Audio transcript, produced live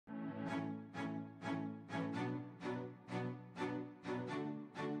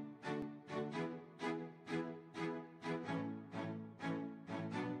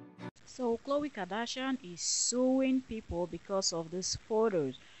So Khloe Kardashian is suing people because of these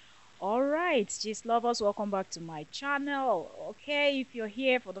photos. All right, gist lovers, welcome back to my channel. Okay, if you're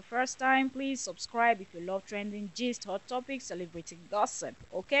here for the first time, please subscribe if you love trending gist, hot topics, celebrity gossip.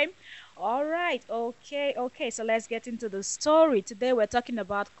 Okay, all right, okay. So let's get into the story. Today we're talking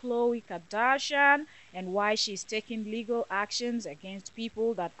about Khloe Kardashian and why she's taking legal actions against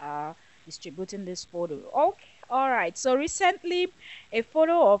people that are distributing this photo. Okay, all right. So recently, a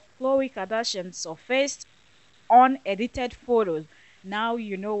photo of Khloe Kardashian surfaced unedited photos. Now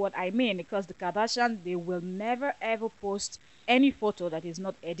you know what I mean because the Kardashians, they will never ever post any photo that is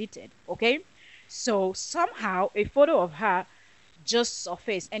not edited. Okay, so somehow a photo of her just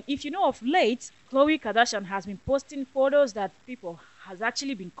surfaced. And if you know, of late, Khloe Kardashian has been posting photos that people has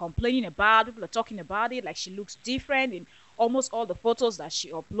actually been complaining about. People are talking about it, like she looks different in almost all the photos that she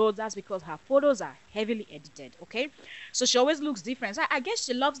uploads. That's because her photos are heavily edited. Okay, so she always looks different. So I guess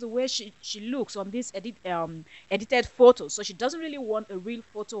she loves the way she looks on these edited photos. So she doesn't really want a real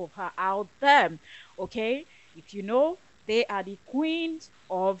photo of her out there. Okay, if you know, they are the queens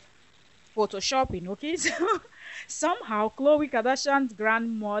of photoshopping. Okay, so somehow Khloe Kardashian's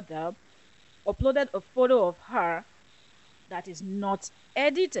grandmother uploaded a photo of her that is not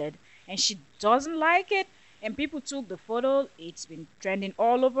edited, and she doesn't like it, and people took the photo. It's been trending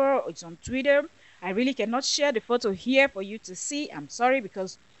all over. It's on Twitter. I really cannot share the photo here for you to see. I'm sorry,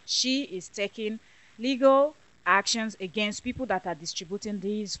 because she is taking legal actions against people that are distributing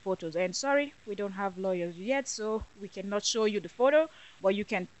these photos. And sorry, we don't have lawyers yet, so we cannot show you the photo, but you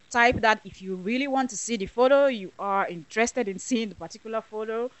can type that if you really want to see the photo, you are interested in seeing the particular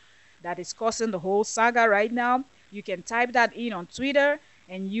photo that is causing the whole saga right now. You can type that in on Twitter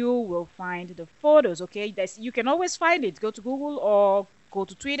and you will find the photos. Okay, you can always find it. Go to Google or go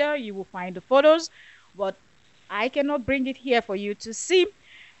to Twitter, you will find the photos, but I cannot bring it here for you to see.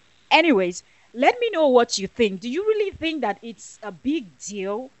 Anyways, let me know what you think. Do you really think that it's a big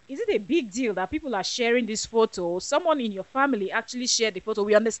deal? Is it a big deal that people are sharing this photo? Someone in your family actually shared the photo.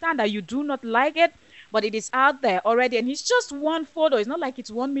 We understand that you do not like it, but it is out there already, and it's just one photo. It's not like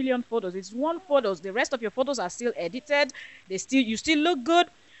it's 1 million photos. It's one photos. The rest of your photos are still edited. You still look good.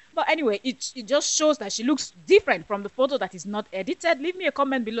 But anyway, it just shows that she looks different from the photo that is not edited. Leave me a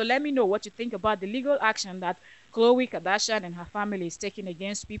comment below. Let me know what you think about the legal action that Khloe Kardashian and her family is taking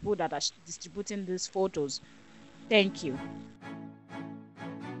against people that are distributing these photos. Thank you.